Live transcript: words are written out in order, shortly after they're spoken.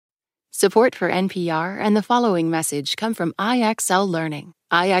Support for NPR and the following message come from IXL Learning.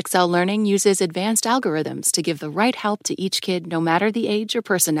 IXL Learning uses advanced algorithms to give the right help to each kid no matter the age or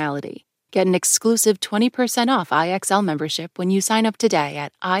personality. Get an exclusive 20% off IXL membership when you sign up today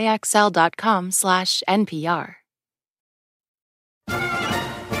at IXL.com/NPR.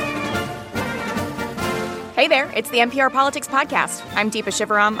 Hey there, it's the NPR Politics Podcast. I'm Deepa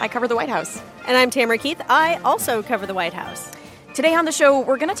Shivaram. I cover the White House. And I'm Tamara Keith. I also cover the White House. Today on the show,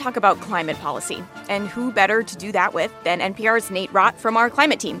 we're going to talk about climate policy. And who better to do that with than NPR's Nate Rott from our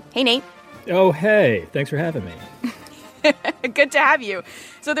climate team. Hey, Nate. Oh, hey. Thanks for having me. Good to have you.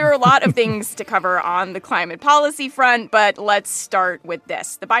 So there are a lot of things to cover on the climate policy front, but let's start with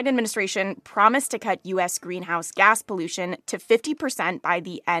this. The Biden administration promised to cut U.S. greenhouse gas pollution to 50% by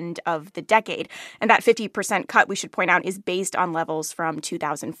the end of the decade. And that 50% cut, we should point out, is based on levels from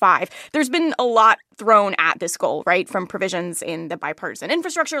 2005. There's been a lot thrown at this goal, right? From provisions in the bipartisan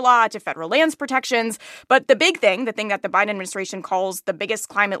infrastructure law to federal lands protections. But the big thing, the thing that the Biden administration calls the biggest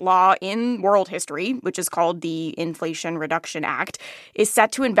climate law in world history, which is called the Inflation Reduction Act, is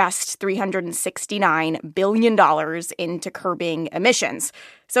set to invest $369 billion into curbing emissions.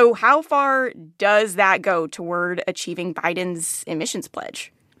 So how far does that go toward achieving Biden's emissions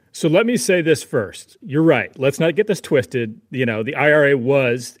pledge? So let me say this first. You're right. Let's not get this twisted. You know, the IRA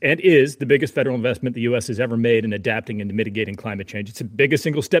was and is the biggest federal investment the U.S. has ever made in adapting and mitigating climate change. It's the biggest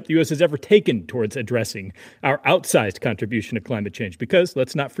single step the U.S. has ever taken towards addressing our outsized contribution to climate change. Because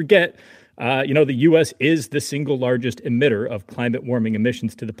let's not forget, the U.S. is the single largest emitter of climate warming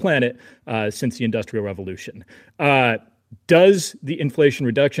emissions to the planet since the Industrial Revolution. Does the Inflation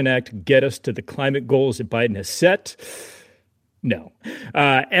Reduction Act get us to the climate goals that Biden has set? No.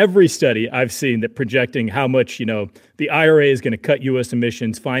 Every study I've seen that projecting how much, the IRA is going to cut U.S.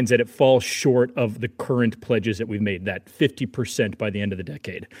 emissions finds that it falls short of the current pledges that we've made, that 50% by the end of the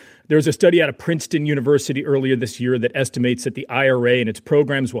decade. There was a study out of Princeton University earlier this year that estimates that the IRA and its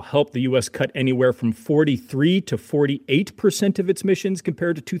programs will help the U.S. cut anywhere from 43 to 48% of its emissions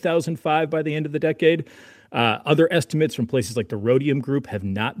compared to 2005 by the end of the decade. Other estimates from places like the Rhodium Group have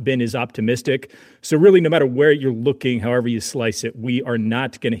not been as optimistic. So really, no matter where you're looking, however you slice it, we are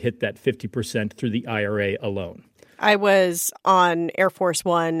not going to hit that 50% through the IRA alone. I was on Air Force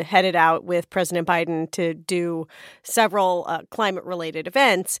One, headed out with President Biden to do several climate-related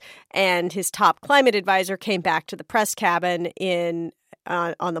events, and his top climate advisor came back to the press cabin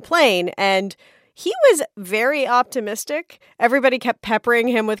on the plane, and he was very optimistic. Everybody kept peppering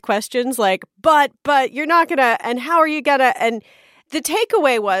him with questions like, but you're not going to, and how are you going to? And the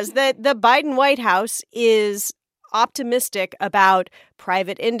takeaway was that the Biden White House is optimistic about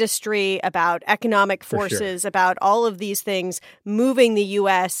private industry, about economic forces, about all of these things moving the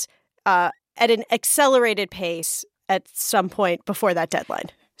U.S. At an accelerated pace at some point before that deadline.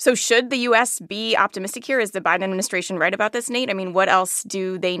 So should the U.S. be optimistic here? Is the Biden administration right about this, Nate? I mean, what else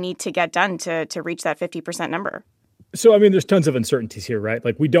do they need to get done to reach that 50% number? So, there's tons of uncertainties here, right?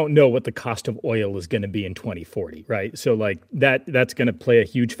 Like, we don't know what the cost of oil is going to be in 2040, right? So, that's going to play a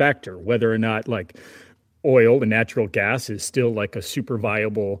huge factor, whether or not, oil and natural gas is still, a super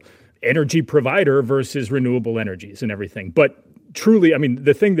viable energy provider versus renewable energies and everything. But truly,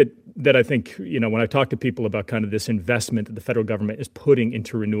 the thing that I think, when I talk to people about kind of this investment that the federal government is putting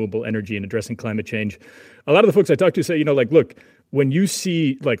into renewable energy and addressing climate change, a lot of the folks I talk to say, look, when you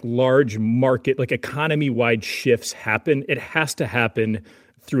see large market, economy-wide shifts happen, it has to happen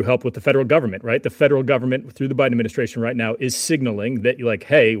through help with the federal government, right? The federal government, through the Biden administration right now, is signaling that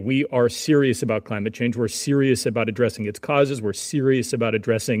hey, we are serious about climate change. We're serious about addressing its causes. We're serious about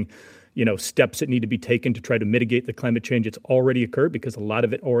addressing steps that need to be taken to try to mitigate the climate change that's already occurred, because a lot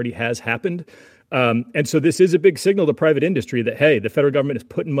of it already has happened. And so this is a big signal to private industry that, hey, the federal government is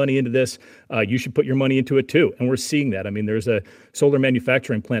putting money into this. You should put your money into it, too. And we're seeing that. There's a solar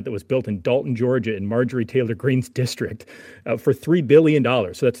manufacturing plant that was built in Dalton, Georgia, in Marjorie Taylor Greene's district for $3 billion.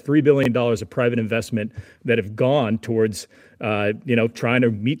 So that's $3 billion of private investment that have gone towards, trying to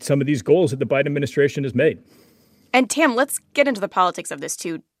meet some of these goals that the Biden administration has made. And Tam, let's get into the politics of this,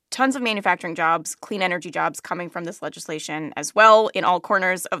 too. Tons of manufacturing jobs, clean energy jobs coming from this legislation as well in all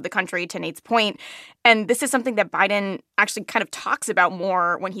corners of the country, to Nate's point. And this is something that Biden actually kind of talks about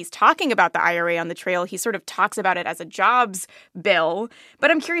more when he's talking about the IRA on the trail. He sort of talks about it as a jobs bill. But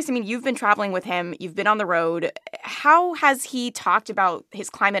I'm curious, you've been traveling with him. You've been on the road. How has he talked about his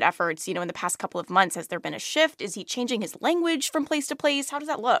climate efforts, in the past couple of months? Has there been a shift? Is he changing his language from place to place? How does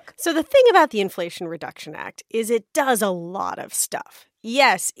that look? So the thing about the Inflation Reduction Act is it does a lot of stuff.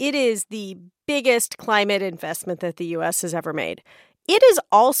 Yes, it is the biggest climate investment that the U.S. has ever made. It is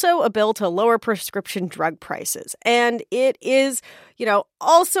also a bill to lower prescription drug prices. And it is,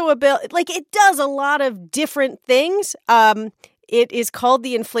 also a bill, it does a lot of different things. It is called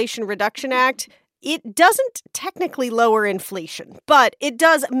the Inflation Reduction Act. It doesn't technically lower inflation, but it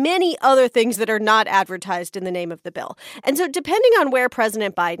does many other things that are not advertised in the name of the bill. And so depending on where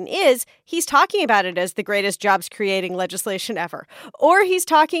President Biden is, he's talking about it as the greatest jobs-creating legislation ever. Or he's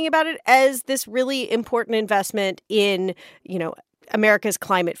talking about it as this really important investment in, America's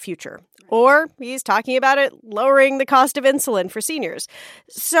climate future. Or he's talking about it lowering the cost of insulin for seniors.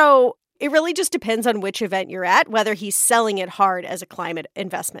 So it really just depends on which event you're at, whether he's selling it hard as a climate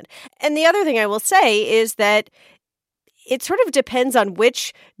investment. And the other thing I will say is that it sort of depends on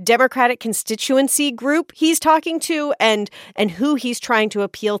which Democratic constituency group he's talking to and who he's trying to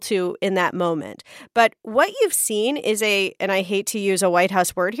appeal to in that moment. But what you've seen is and I hate to use a White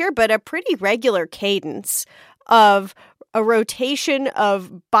House word here, but a pretty regular cadence of a rotation of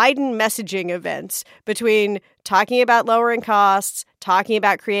Biden messaging events between talking about lowering costs, talking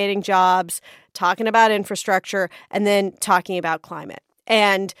about creating jobs, talking about infrastructure, and then talking about climate.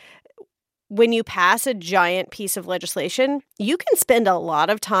 And when you pass a giant piece of legislation, you can spend a lot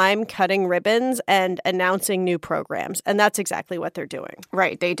of time cutting ribbons and announcing new programs. And that's exactly what they're doing.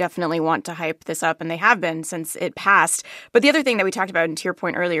 Right. They definitely want to hype this up, and they have been since it passed. But the other thing that we talked about, and to your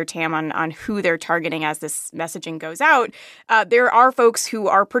point earlier, Tam, on who they're targeting as this messaging goes out, there are folks who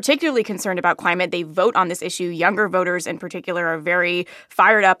are particularly concerned about climate. They vote on this issue. Younger voters in particular are very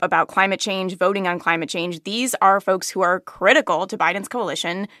fired up about climate change, voting on climate change. These are folks who are critical to Biden's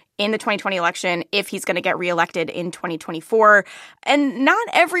coalition in the 2020 election if he's going to get reelected in 2024. And not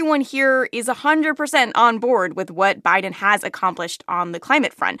everyone here is 100% on board with what Biden has accomplished on the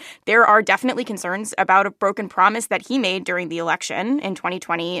climate front. There are definitely concerns about a broken promise that he made during the election in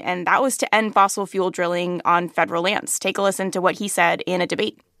 2020, and that was to end fossil fuel drilling on federal lands. Take a listen to what he said in a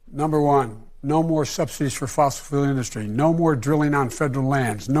debate. Number one, no more subsidies for fossil fuel industry, no more drilling on federal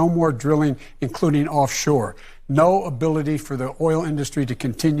lands, no more drilling, including offshore, no ability for the oil industry to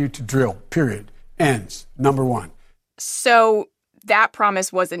continue to drill, period. Ends. Number one. So that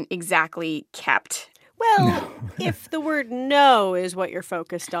promise wasn't exactly kept. Well, if the word no is what you're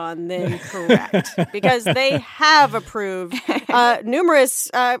focused on, then correct. Because they have approved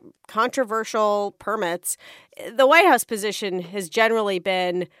numerous controversial permits. The White House position has generally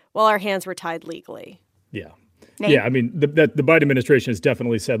been, well, our hands were tied legally. Yeah. Nate? Yeah, I mean, the Biden administration has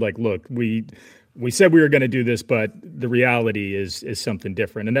definitely said, look, we said we were going to do this, but the reality is something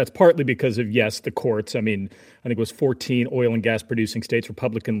different. And that's partly because of, yes, the courts. I mean, I think it was 14 oil and gas producing states,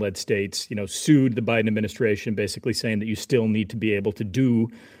 Republican-led states, sued the Biden administration, basically saying that you still need to be able to do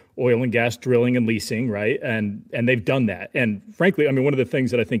oil and gas drilling and leasing, right? And they've done that. And frankly, I mean, one of the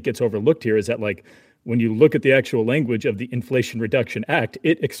things that I think gets overlooked here is that, when you look at the actual language of the Inflation Reduction Act,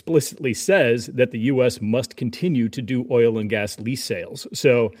 it explicitly says that the U.S. must continue to do oil and gas lease sales.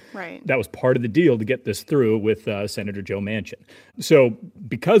 So That was part of the deal to get this through with Senator Joe Manchin. So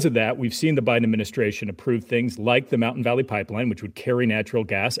because of that, we've seen the Biden administration approve things like the Mountain Valley Pipeline, which would carry natural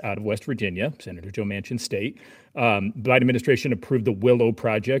gas out of West Virginia, Senator Joe Manchin's state. The Biden administration approved the Willow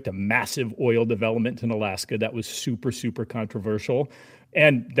Project, a massive oil development in Alaska that was super, super controversial.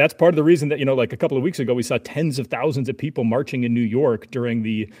 And that's part of the reason that, a couple of weeks ago, we saw tens of thousands of people marching in New York during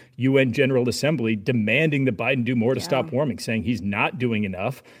the UN General Assembly demanding that Biden do more to stop warming, saying he's not doing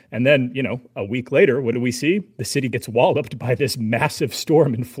enough. And then, a week later, what do we see? The city gets walloped by this massive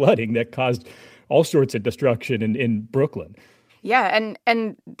storm and flooding that caused all sorts of destruction in Brooklyn. Yeah,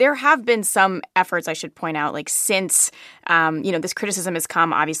 and there have been some efforts, I should point out, since, this criticism has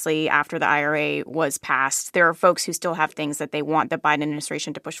come, obviously, after the IRA was passed. There are folks who still have things that they want the Biden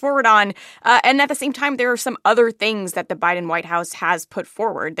administration to push forward on. And at the same time, there are some other things that the Biden White House has put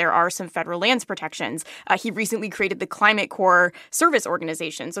forward. There are some federal lands protections. He recently created the Climate Corps service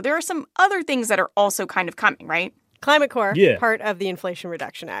organization. So there are some other things that are also kind of coming, right? Climate Corps, part of the Inflation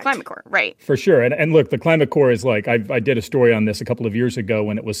Reduction Act. Climate Corps, right. For sure. And look, the Climate Corps is I did a story on this a couple of years ago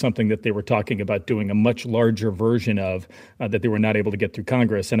when it was something that they were talking about doing a much larger version of that they were not able to get through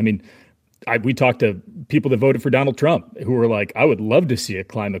Congress. And I mean, we talked to people that voted for Donald Trump who were like, I would love to see a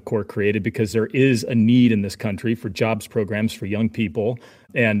Climate Corps created because there is a need in this country for jobs programs for young people.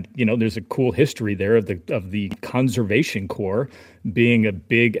 And, there's a cool history there of the Conservation Corps being a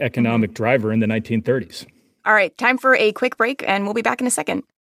big economic driver in the 1930s. All right, time for a quick break, and we'll be back in a second.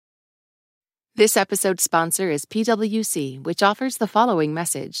 This episode's sponsor is PwC, which offers the following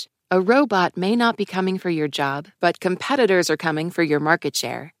message. A robot may not be coming for your job, but competitors are coming for your market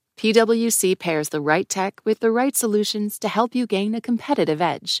share. PwC pairs the right tech with the right solutions to help you gain a competitive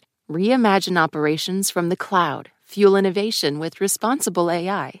edge. Reimagine operations from the cloud, fuel innovation with responsible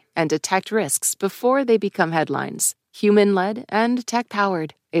AI, and detect risks before they become headlines. Human-led and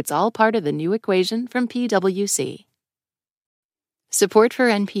tech-powered, it's all part of the new equation from PwC. Support for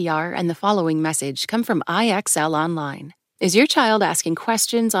NPR and the following message come from IXL Online. Is your child asking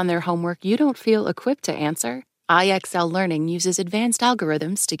questions on their homework you don't feel equipped to answer? IXL Learning uses advanced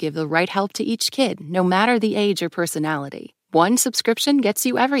algorithms to give the right help to each kid, no matter the age or personality. One subscription gets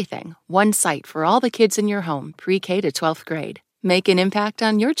you everything. One site for all the kids in your home, pre-K to 12th grade. Make an impact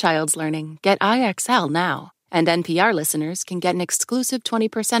on your child's learning. Get IXL now. And NPR listeners can get an exclusive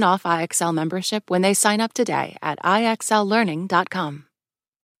 20% off IXL membership when they sign up today at IXLlearning.com.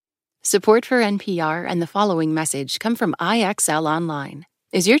 Support for NPR and the following message come from IXL Online.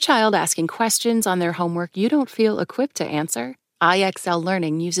 Is your child asking questions on their homework you don't feel equipped to answer? IXL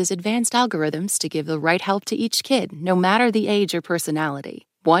Learning uses advanced algorithms to give the right help to each kid, no matter the age or personality.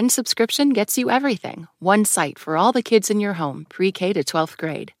 One subscription gets you everything. One site for all the kids in your home, pre-K to 12th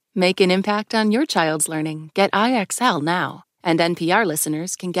grade. Make an impact on your child's learning. Get IXL now. And NPR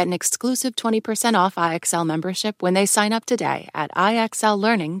listeners can get an exclusive 20% off IXL membership when they sign up today at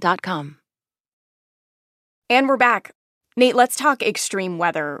IXLlearning.com. And we're back. Nate, let's talk extreme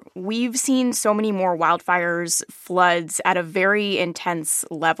weather. We've seen so many more wildfires, floods at a very intense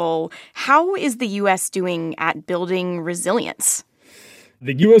level. How is the U.S. doing at building resilience?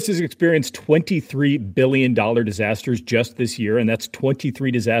 The U.S. has experienced $23 billion disasters just this year, and that's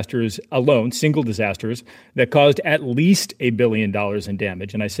 23 disasters alone, single disasters, that caused at least $1 billion in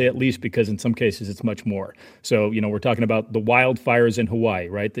damage. And I say at least because in some cases it's much more. So, we're talking about the wildfires in Hawaii,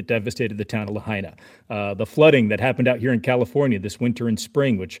 right, that devastated the town of Lahaina. The flooding that happened out here in California this winter and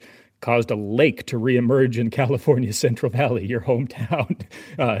spring, which caused a lake to reemerge in California's Central Valley, your hometown,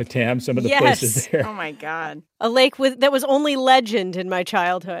 Tam, some of the places there. Oh, my God. A lake that was only legend in my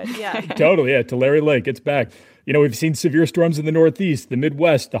childhood. Yeah. Totally, yeah. Tulare Lake, it's back. We've seen severe storms in the Northeast, the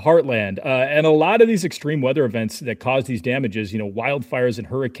Midwest, the Heartland, and a lot of these extreme weather events that cause these damages, wildfires and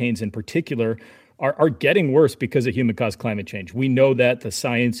hurricanes in particular, are getting worse because of human-caused climate change. We know that. The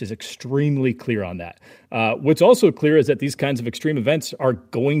science is extremely clear on that. What's also clear is that these kinds of extreme events are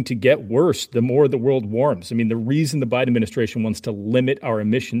going to get worse the more the world warms. I mean, the reason the Biden administration wants to limit our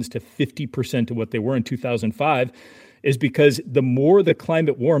emissions to 50% of what they were in 2005 is because the more the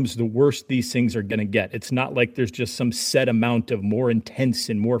climate warms, the worse these things are going to get. It's not like there's just some set amount of more intense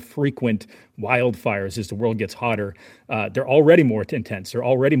and more frequent wildfires as the world gets hotter. They're already more intense. They're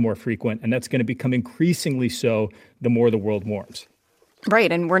already more frequent. And that's going to become increasingly so the more the world warms.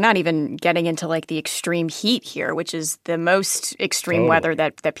 Right. And we're not even getting into the extreme heat here, which is the most extreme weather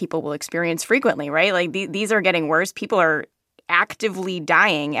that people will experience frequently, right? These are getting worse. People are actively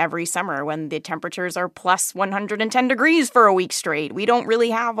dying every summer when the temperatures are plus 110 degrees for a week straight. We don't really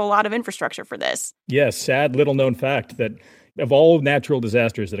have a lot of infrastructure for this. Yes, sad little known fact that of all natural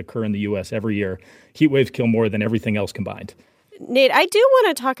disasters that occur in the U.S. every year, heat waves kill more than everything else combined. Nate, I do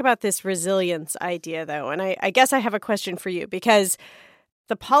want to talk about this resilience idea, though, and I guess I have a question for you because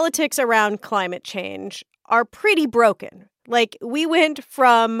the politics around climate change are pretty broken. We went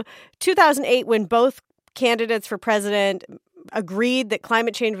from 2008 when both candidates for president agreed that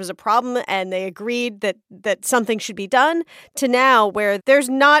climate change was a problem and they agreed that something should be done, to now where there's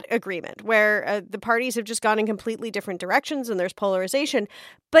not agreement, where the parties have just gone in completely different directions and there's polarization.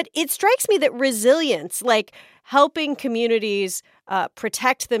 But it strikes me that resilience, helping communities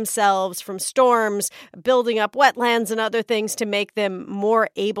protect themselves from storms, building up wetlands and other things to make them more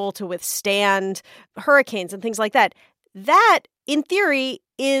able to withstand hurricanes and things like that, that, in theory,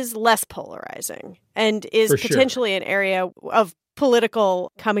 is less polarizing and is potentially an area of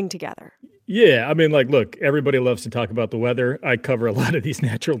political coming together. Yeah, I mean, look, everybody loves to talk about the weather. I cover a lot of these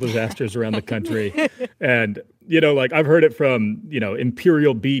natural disasters around the country. And, I've heard it from,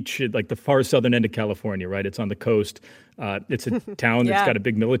 Imperial Beach, the far southern end of California, right? It's on the coast. It's a town that's got a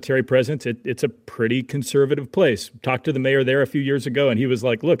big military presence. It's a pretty conservative place. Talked to the mayor there a few years ago, and he was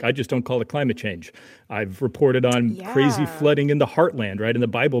like, look, I just don't call it climate change. I've reported on crazy flooding in the Heartland, right, in the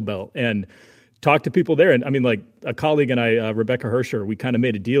Bible Belt. And talk to people there. And I mean, a colleague and I, Rebecca Hersher, we kind of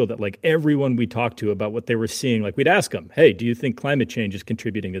made a deal that everyone we talked to about what they were seeing, we'd ask them, hey, do you think climate change is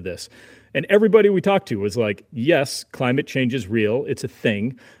contributing to this? And everybody we talked to was like, yes, climate change is real. It's a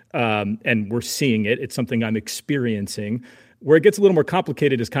thing. And we're seeing it. It's something I'm experiencing. Where it gets a little more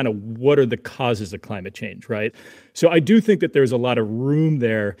complicated is kind of what are the causes of climate change, right? So I do think that there's a lot of room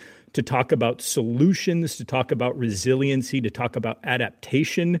there to talk about solutions, to talk about resiliency, to talk about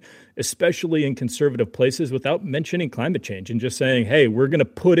adaptation, especially in conservative places, without mentioning climate change and just saying, hey, we're going to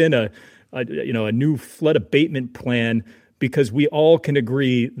put in a new flood abatement plan because we all can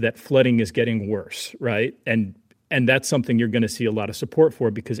agree that flooding is getting worse, right? And And that's something you're going to see a lot of support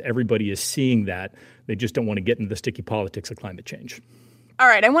for because everybody is seeing that. They just don't want to get into the sticky politics of climate change. All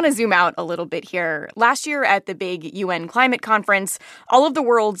right, I want to zoom out a little bit here. Last year at the big UN climate conference, all of the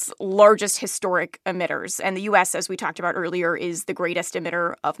world's largest historic emitters, and the U.S., as we talked about earlier, is the greatest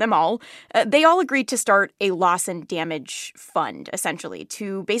emitter of them all, they all agreed to start a loss and damage fund, essentially,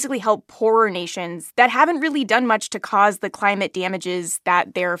 to basically help poorer nations that haven't really done much to cause the climate damages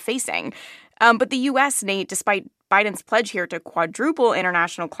that they're facing. But the U.S., Nate, despite Biden's pledge here to quadruple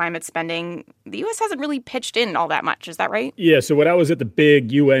international climate spending, the U.S. hasn't really pitched in all that much. Is that right? Yeah. So when I was at the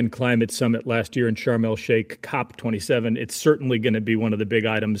big UN climate summit last year in Sharm el-Sheikh, COP27, it's certainly going to be one of the big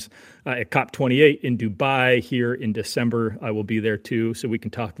items at COP28 in Dubai here in December. I will be there, too, so we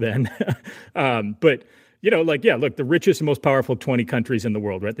can talk then. But look, the richest and most powerful 20 countries in the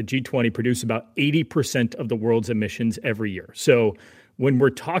world, right? The G20 produce about 80% of the world's emissions every year. So when we're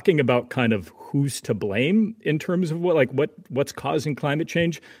talking about kind of who's to blame in terms of what's causing climate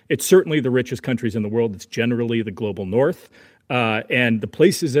change, it's certainly the richest countries in the world. It's generally the global north. And the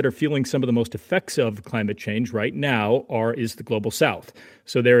places that are feeling some of the most effects of climate change right now is the global south.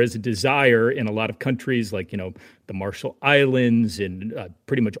 So there is a desire in a lot of countries like, the Marshall Islands and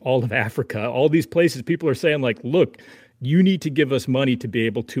pretty much all of Africa, all these places, people are saying look, you need to give us money to be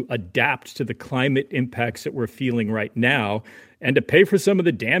able to adapt to the climate impacts that we're feeling right now and to pay for some of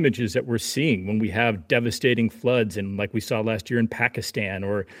the damages that we're seeing when we have devastating floods, and like we saw last year in Pakistan,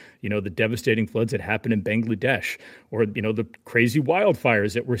 or, the devastating floods that happen in Bangladesh, or, the crazy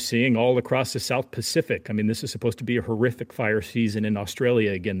wildfires that we're seeing all across the South Pacific. I mean, this is supposed to be a horrific fire season in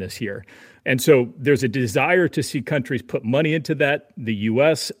Australia again this year. And so there's a desire to see countries put money into that. The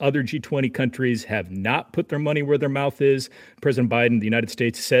U.S., other G20 countries have not put their money where their mouth is. President Biden, the United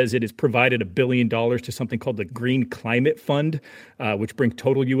States, says it has provided $1 billion to something called the Green Climate Fund, which brings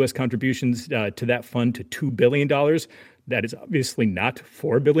total U.S. contributions to that fund to $2 billion. That is obviously not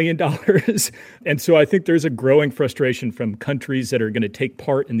 $4 billion. And so I think there's a growing frustration from countries that are going to take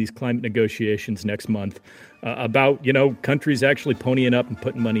part in these climate negotiations next month about, countries actually ponying up and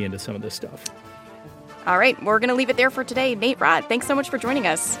putting money into some of this stuff. All right, we're going to leave it there for today. Nate Rott, thanks so much for joining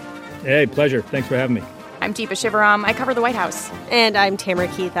us. Hey, pleasure. Thanks for having me. I'm Deepa Shivaram. I cover the White House. And I'm Tamara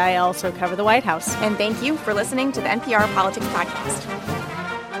Keith. I also cover the White House. And thank you for listening to the NPR Politics Podcast.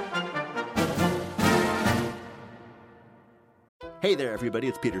 Hey there, everybody,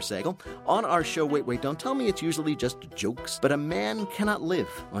 it's Peter Sagal. On our show, Wait, Don't Tell Me, it's usually just jokes. But a man cannot live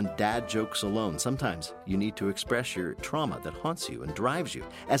on dad jokes alone. Sometimes you need to express your trauma that haunts you and drives you,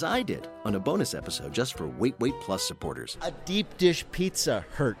 as I did on a bonus episode just for Wait Plus supporters. A deep dish pizza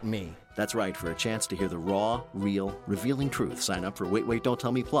hurt me. That's right. For a chance to hear the raw, real, revealing truth, sign up for Wait, Don't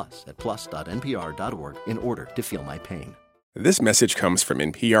Tell Me Plus at plus.npr.org in order to feel my pain. This message comes from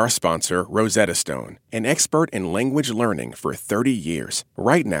NPR sponsor Rosetta Stone, an expert in language learning for 30 years.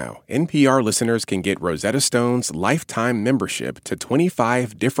 Right now, NPR listeners can get Rosetta Stone's lifetime membership to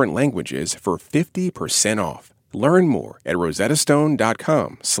 25 different languages for 50% off. Learn more at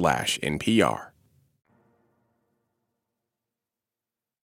rosettastone.com/NPR.